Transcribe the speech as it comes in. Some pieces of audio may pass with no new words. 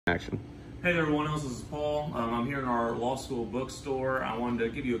Action. Hey there everyone else, this is Paul. I'm here in our law school bookstore. I wanted to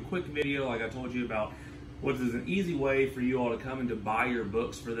give you a quick video like I told you about what is an easy way for you all to come and to buy your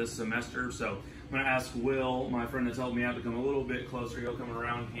books for this semester. So I'm going to ask Will, my friend that's helped me out, to come a little bit closer. He'll come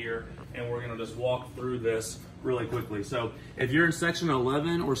around here and we're going to just walk through this really quickly. So if you're in section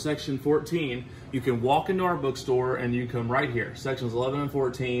 11 or section 14, you can walk into our bookstore and you come right here, sections 11 and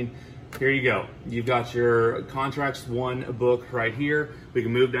 14. Here you go. You've got your Contracts 1 book right here. We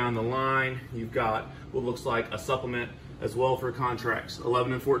can move down the line. You've got what looks like a supplement as well for contracts,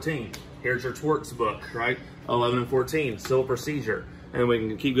 11 and 14. Here's your torts book, right? 11 and 14, civil procedure. And we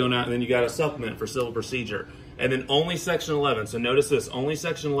can keep going out, and then you got a supplement for civil procedure. And then only section 11, so notice this, only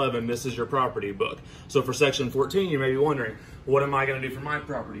section 11, this is your property book. So for section 14, you may be wondering, what am I gonna do for my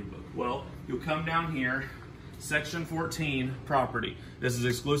property book? Well, you'll come down here, Section 14, property. This is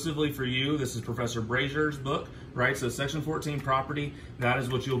exclusively for you. This is Professor Brazier's book, right? So Section 14, property, that is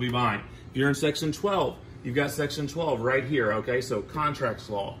what you'll be buying. If you're in Section 12, you've got Section 12 right here, okay? So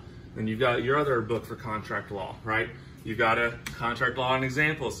contracts law. Then you've got your other book for contract law, right? You've got a contract law and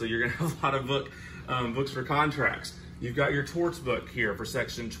example, so you're gonna have a lot of books for contracts. You've got your torts book here for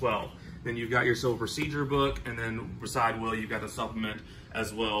Section 12. Then you've got your civil procedure book, and then beside Will, you've got the supplement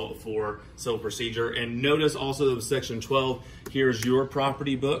as well for civil procedure. And notice also the section 12, here's your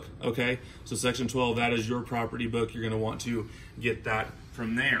property book, okay? So section 12, that is your property book. You're gonna want to get that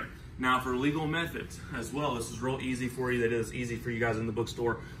from there. Now for legal methods as well, this is real easy for you. That is easy for you guys in the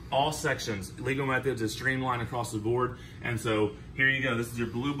bookstore. All sections, legal methods is streamlined across the board. And so here you go, this is your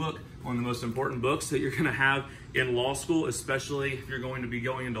blue book, one of the most important books that you're gonna have in law school, especially if you're going to be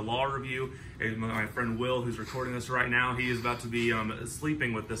going into law review. And my friend Will, who's recording this right now, he is about to be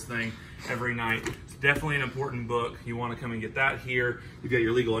sleeping with this thing every night. It's definitely an important book. You wanna come and get that here. You've got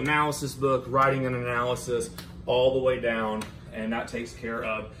your legal analysis book, writing and analysis, all the way down, and that takes care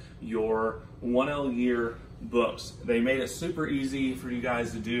of your 1L year books. They made it super easy for you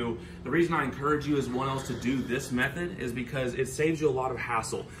guys to do. The reason I encourage you as 1Ls to do this method is because it saves you a lot of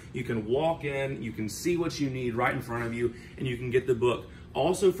hassle. You can walk in, you can see what you need right in front of you, and you can get the book.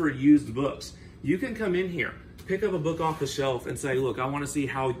 Also for used books, you can come in here, pick up a book off the shelf and say, look, I want to see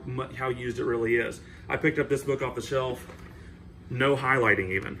how used it really is. I picked up this book off the shelf, no highlighting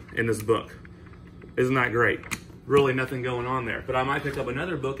even in this book. Isn't that great? Really nothing going on there. But I might pick up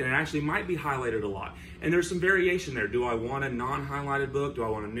another book and it actually might be highlighted a lot. And there's some variation there. Do I want a non-highlighted book? Do I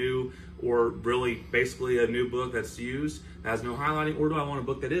want a new, or really basically a new book that's used, that has no highlighting? Or do I want a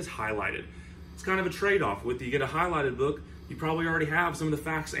book that is highlighted? It's kind of a trade-off. With you get a highlighted book, you probably already have some of the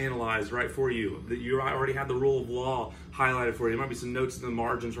facts analyzed right for you. That you already have the rule of law highlighted for you. There might be some notes in the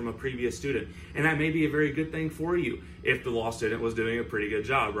margins from a previous student. And that may be a very good thing for you if the law student was doing a pretty good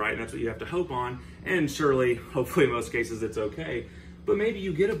job, right? And that's what you have to hope on. And surely, hopefully in most cases it's okay. But maybe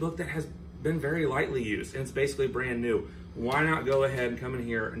you get a book that has been very lightly used and it's basically brand new. Why not go ahead and come in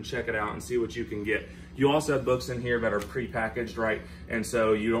here and check it out and see what you can get? You also have books in here that are pre-packaged, right? And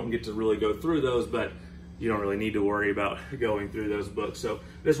so you don't get to really go through those, but you don't really need to worry about going through those books. So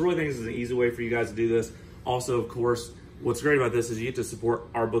this really think this is an easy way for you guys to do this. Also, of course, what's great about this is you get to support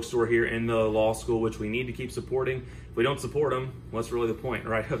our bookstore here in the law school, which we need to keep supporting. If we don't support them, what's really the point,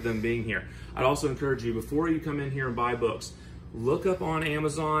 right, of them being here? I'd also encourage you, before you come in here and buy books, look up on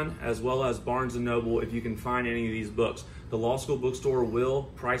Amazon as well as Barnes & Noble if you can find any of these books. The law school bookstore will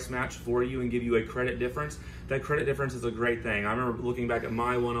price match for you and give you a credit difference. That credit difference is a great thing. I remember looking back at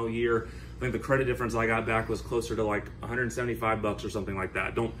my 1L year, I think the credit difference I got back was closer to like 175 bucks or something like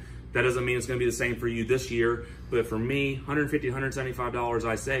that. That doesn't mean it's gonna be the same for you this year, but for me, $150, $175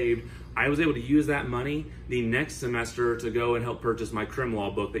 I saved, I was able to use that money the next semester to go and help purchase my crim law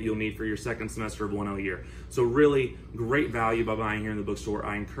book that you'll need for your second semester of 1L year. So really great value by buying here in the bookstore.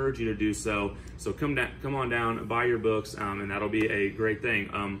 I encourage you to do so. So come on down, buy your books, and that'll be a great thing.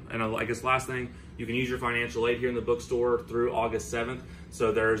 And I guess last thing, you can use your financial aid here in the bookstore through August 7th.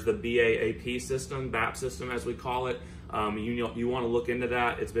 So there's the BAAP system, BAP system as we call it. You want to look into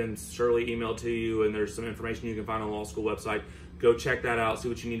that. It's been surely emailed to you, and there's some information you can find on the law school website. Go check that out, see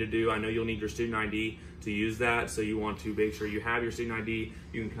what you need to do. I know you'll need your student ID to use that, so you want to make sure you have your student ID.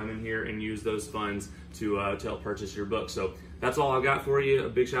 You can come in here and use those funds to help purchase your book. So that's all I've got for you. A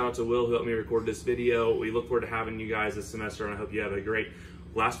big shout out to Will who helped me record this video. We look forward to having you guys this semester, and I hope you have a great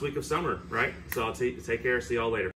last week of summer, right? So I'll take care. See y'all later.